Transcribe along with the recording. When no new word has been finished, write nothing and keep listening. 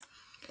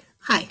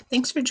Hi,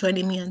 thanks for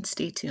joining me on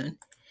Stay Tuned.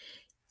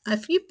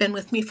 If you've been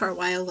with me for a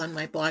while on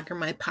my blog or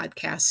my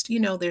podcast, you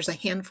know there's a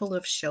handful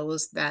of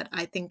shows that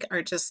I think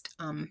are just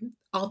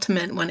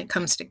ultimate when it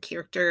comes to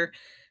character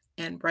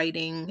and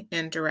writing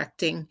and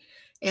directing.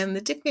 And the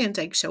Dick Van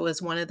Dyke Show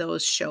is one of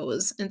those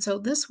shows. And so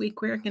this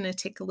week we're going to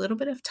take a little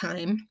bit of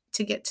time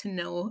to get to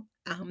know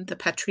the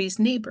Petrie's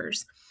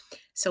neighbors.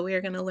 So we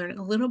are going to learn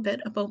a little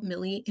bit about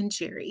Millie and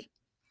Jerry.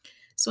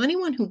 So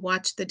anyone who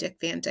watched the Dick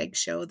Van Dyke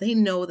Show, they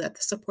know that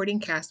the supporting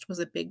cast was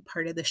a big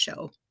part of the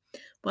show.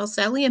 While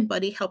Sally and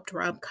Buddy helped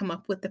Rob come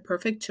up with the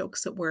perfect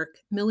jokes at work,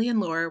 Millie and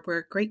Laura were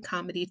a great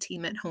comedy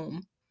team at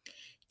home.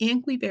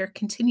 Anne Guilbert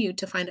continued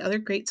to find other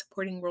great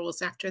supporting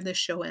roles after the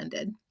show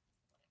ended.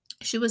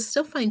 She was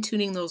still fine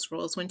tuning those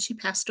roles when she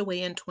passed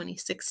away in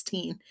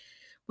 2016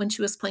 when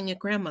she was playing a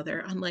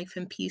grandmother on Life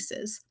in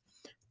Pieces.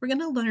 We're going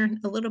to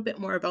learn a little bit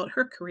more about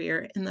her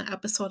career in the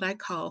episode I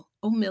call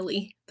Oh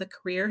Millie, the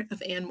Career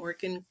of Anne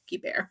Morgan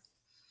Guilbert.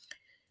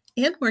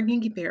 Anne Morgan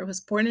Guilbert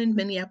was born in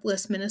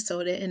Minneapolis,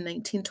 Minnesota in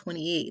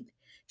 1928.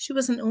 She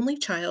was an only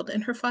child,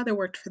 and her father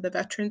worked for the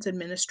Veterans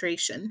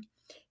Administration.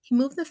 He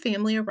moved the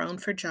family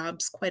around for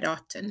jobs quite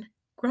often.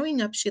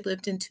 Growing up, she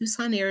lived in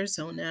Tucson,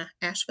 Arizona,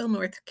 Asheville,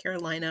 North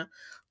Carolina,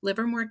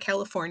 Livermore,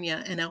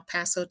 California, and El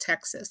Paso,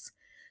 Texas.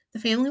 The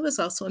family was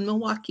also in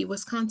Milwaukee,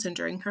 Wisconsin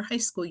during her high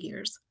school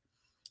years.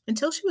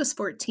 Until she was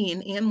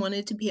 14, Anne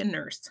wanted to be a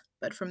nurse,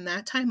 but from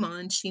that time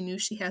on, she knew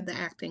she had the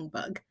acting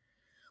bug.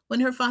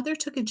 When her father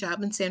took a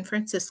job in San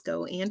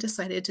Francisco, Anne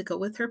decided to go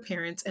with her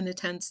parents and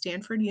attend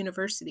Stanford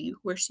University,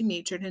 where she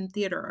majored in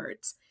theater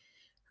arts.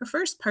 Her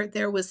first part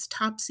there was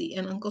Topsy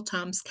in Uncle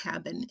Tom's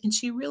Cabin, and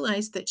she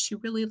realized that she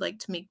really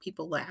liked to make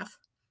people laugh.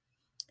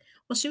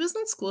 While she was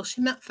in school, she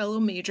met fellow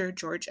major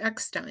George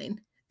Eckstein.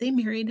 They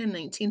married in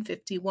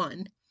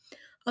 1951.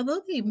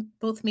 Although they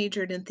both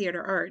majored in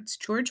theater arts,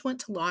 George went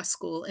to law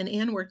school and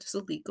Anne worked as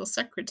a legal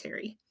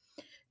secretary.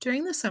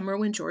 During the summer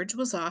when George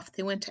was off,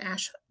 they went to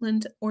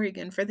Ashland,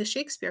 Oregon for the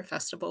Shakespeare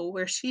Festival,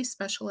 where she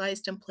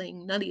specialized in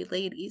playing nutty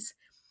ladies.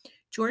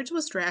 George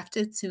was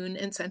drafted soon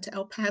and sent to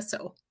El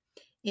Paso.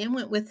 Anne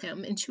went with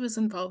him, and she was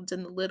involved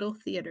in the Little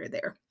Theater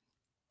there.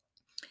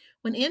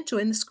 When Anne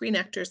joined the Screen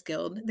Actors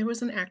Guild, there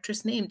was an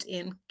actress named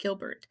Anne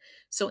Guilbert,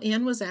 so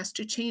Anne was asked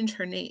to change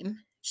her name.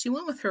 She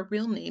went with her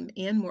real name,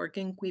 Anne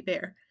Morgan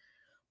Guibert.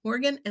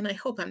 Morgan, and I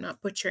hope I'm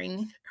not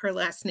butchering her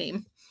last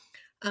name.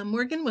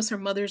 Morgan was her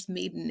mother's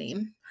maiden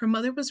name. Her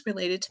mother was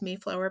related to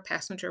Mayflower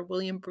passenger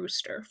William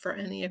Brewster, for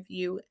any of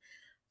you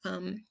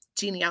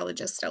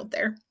genealogists out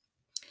there.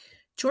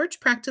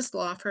 George practiced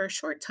law for a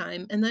short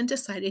time and then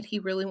decided he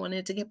really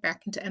wanted to get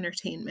back into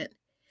entertainment.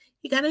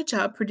 He got a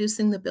job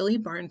producing the Billy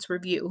Barnes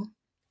Review.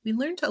 We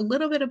learned a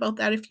little bit about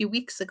that a few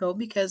weeks ago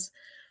because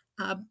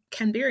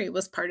Ken Berry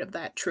was part of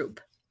that troupe.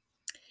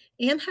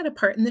 Anne had a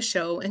part in the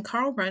show, and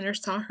Carl Reiner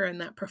saw her in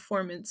that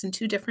performance in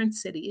two different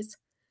cities.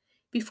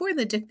 Before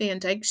the Dick Van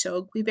Dyke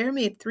Show, Guibert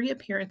made 3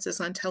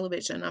 appearances on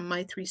television on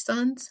My Three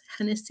Sons,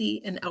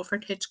 Hennessy, and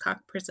Alfred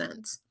Hitchcock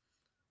Presents.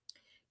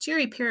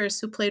 Jerry Paris,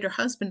 who played her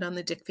husband on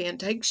the Dick Van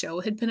Dyke Show,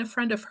 had been a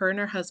friend of her and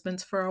her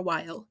husband's for a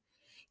while.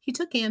 He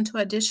took Anne to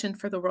audition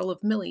for the role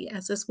of Millie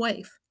as his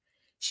wife.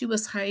 She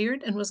was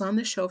hired and was on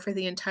the show for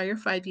the entire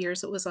 5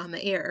 years it was on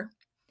the air.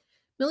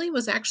 Millie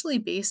was actually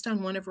based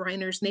on one of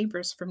Reiner's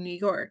neighbors from New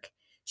York.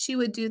 She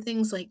would do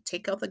things like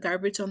take out the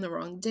garbage on the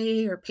wrong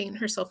day or paint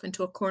herself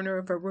into a corner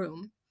of a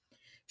room.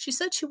 She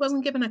said she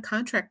wasn't given a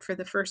contract for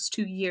the first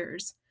 2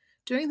 years.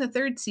 During the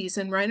third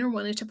season, Reiner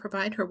wanted to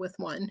provide her with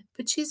one,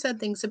 but she said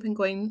things had been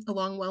going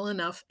along well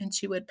enough and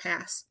she would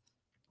pass.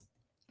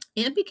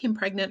 Anne became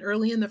pregnant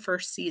early in the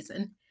first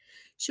season.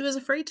 She was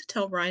afraid to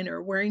tell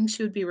Reiner, worrying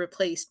she would be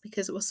replaced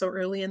because it was so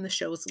early in the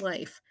show's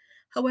life.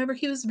 However,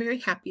 he was very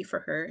happy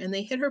for her, and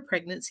they hid her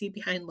pregnancy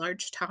behind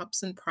large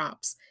tops and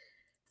props.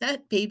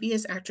 That baby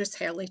is actress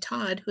Hallie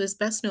Todd, who is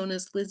best known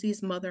as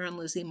Lizzie's mother on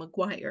Lizzie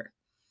McGuire.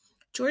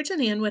 George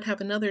and Anne would have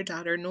another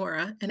daughter,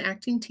 Nora, an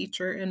acting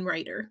teacher and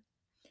writer.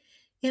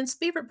 Anne's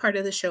favorite part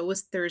of the show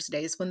was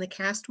Thursdays when the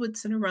cast would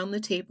sit around the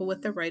table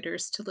with the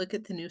writers to look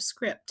at the new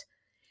script.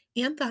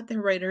 Anne thought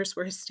their writers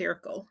were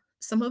hysterical.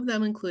 Some of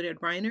them included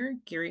Reiner,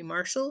 Gary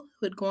Marshall,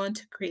 who would go on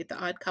to create The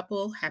Odd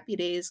Couple, Happy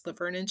Days,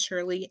 Laverne and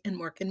Shirley, and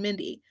Mork and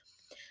Mindy,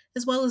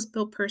 as well as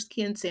Bill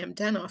Persky and Sam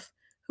Denoff,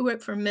 who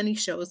wrote for many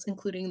shows,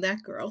 including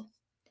That Girl.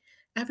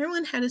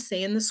 Everyone had a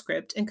say in the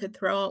script and could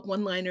throw out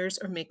one-liners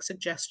or make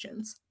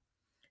suggestions.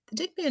 The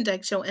Dick Van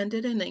Dyke Show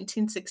ended in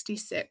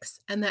 1966,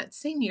 and that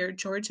same year,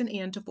 George and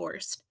Anne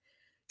divorced.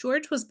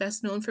 George was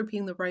best known for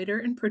being the writer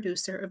and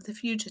producer of The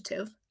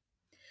Fugitive.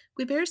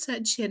 Guibert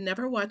said she had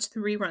never watched the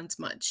reruns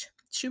much.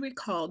 She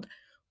recalled,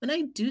 "When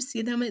I do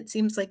see them, it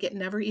seems like it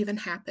never even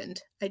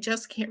happened. I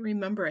just can't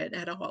remember it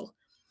at all."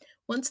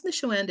 Once the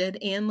show ended,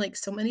 Anne, like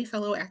so many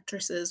fellow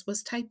actresses,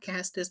 was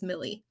typecast as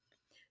Millie.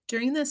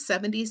 During the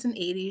 70s and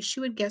 80s, she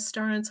would guest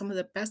star on some of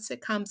the best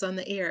sitcoms on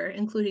the air,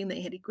 including The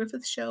Andy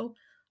Griffith Show,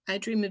 I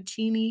Dream of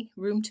Jeannie,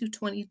 Room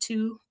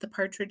 222, The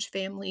Partridge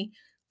Family,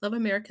 Love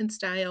American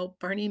Style,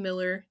 Barney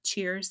Miller,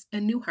 Cheers,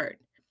 and Newhart.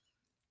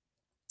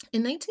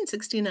 In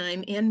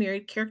 1969, Anne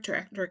married character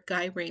actor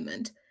Guy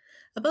Raymond.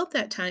 About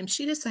that time,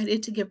 she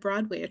decided to give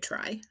Broadway a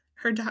try.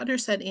 Her daughter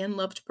said Anne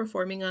loved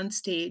performing on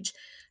stage,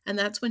 and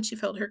that's when she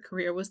felt her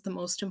career was the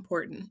most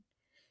important.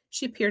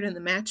 She appeared in The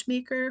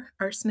Matchmaker,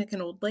 Arsenic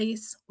and Old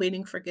Lace,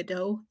 Waiting for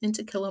Godot, and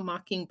To Kill a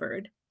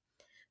Mockingbird.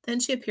 Then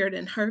she appeared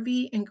in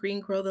Harvey and Green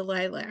Grow the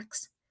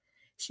Lilacs.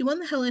 She won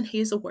the Helen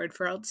Hayes Award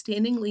for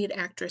Outstanding Lead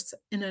Actress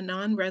in a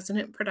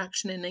Non-Resident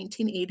Production in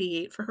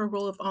 1988 for her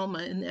role of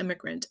Alma in The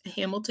Immigrant, a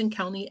Hamilton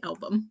County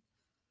album.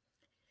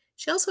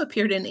 She also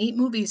appeared in 8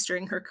 movies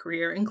during her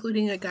career,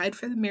 including A Guide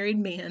for the Married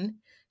Man,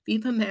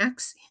 Viva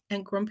Max,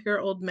 and Grumpier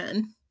Old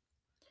Men.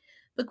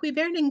 But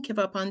Guilbert didn't give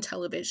up on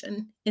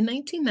television. In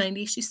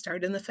 1990, she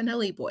starred in The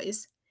Finelli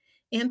Boys.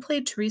 Anne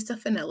played Teresa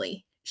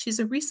Finelli. She's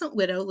a recent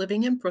widow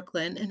living in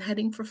Brooklyn and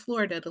heading for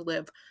Florida to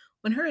live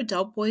when her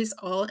adult boys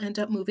all end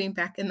up moving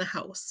back in the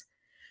house.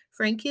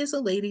 Frankie is a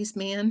ladies'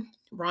 man,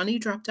 Ronnie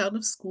dropped out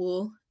of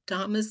school,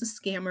 Dom is a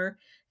scammer,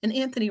 and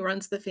Anthony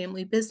runs the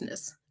family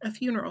business, a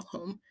funeral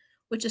home,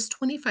 which is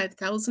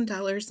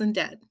 $25,000 in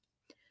debt.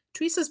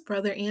 Teresa's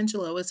brother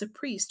Angelo is a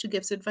priest who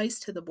gives advice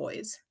to the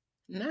boys.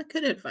 Not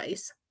good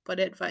advice,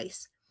 but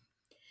advice.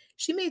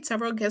 She made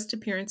several guest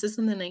appearances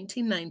in the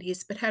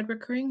 1990s, but had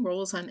recurring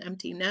roles on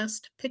Empty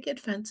Nest, Picket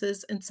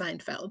Fences, and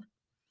Seinfeld.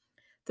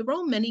 The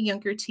role many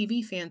younger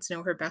TV fans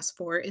know her best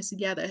for is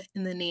Yetta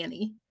in The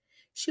Nanny.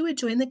 She would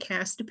join the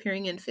cast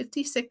appearing in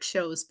 56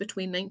 shows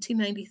between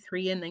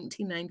 1993 and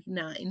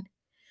 1999.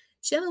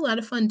 She had a lot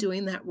of fun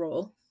doing that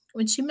role.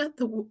 When she met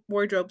the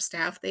wardrobe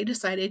staff, they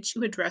decided she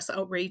would dress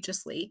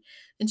outrageously,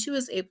 and she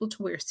was able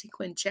to wear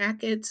sequin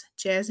jackets,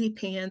 jazzy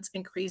pants,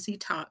 and crazy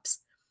tops.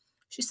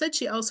 She said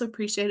she also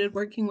appreciated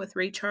working with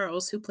Ray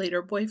Charles, who played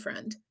her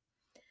boyfriend.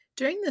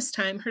 During this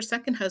time, her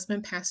second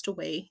husband passed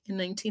away in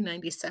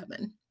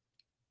 1997.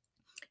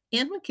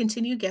 Anne would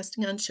continue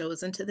guesting on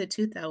shows into the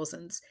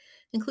 2000s,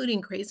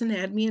 including Grey's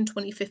Anatomy in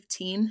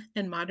 2015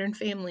 and Modern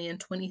Family in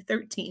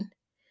 2013.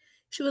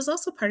 She was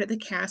also part of the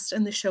cast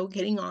on the show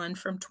Getting On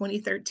from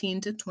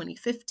 2013 to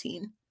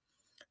 2015.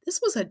 This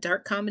was a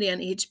dark comedy on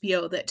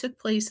HBO that took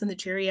place in the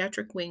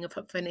geriatric wing of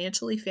a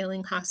financially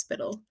failing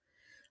hospital.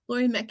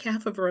 Laurie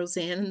Metcalf of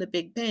Roseanne and The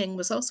Big Bang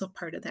was also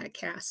part of that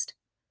cast.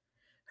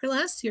 Her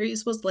last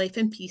series was Life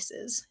in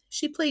Pieces.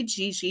 She played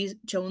Gigi,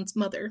 Joan's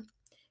mother.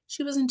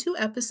 She was in 2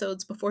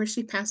 episodes before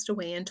she passed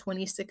away in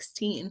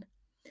 2016.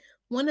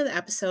 One of the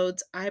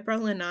episodes,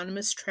 Eyebrow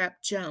Anonymous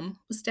Trap Gem,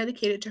 was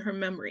dedicated to her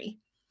memory.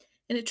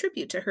 In a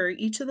tribute to her,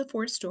 each of the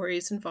 4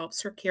 stories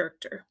involves her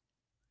character.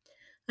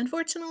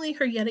 Unfortunately,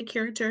 her Yetta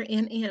character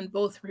and Anne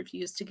both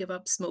refused to give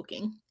up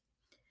smoking.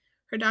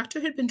 Her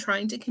doctor had been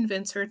trying to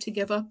convince her to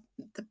give up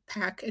the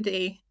pack a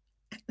day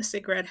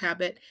cigarette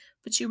habit,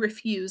 but she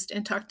refused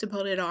and talked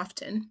about it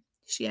often.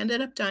 She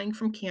ended up dying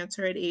from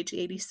cancer at age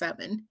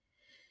 87.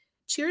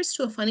 Cheers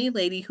to a funny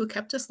lady who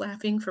kept us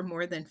laughing for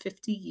more than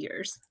 50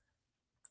 years.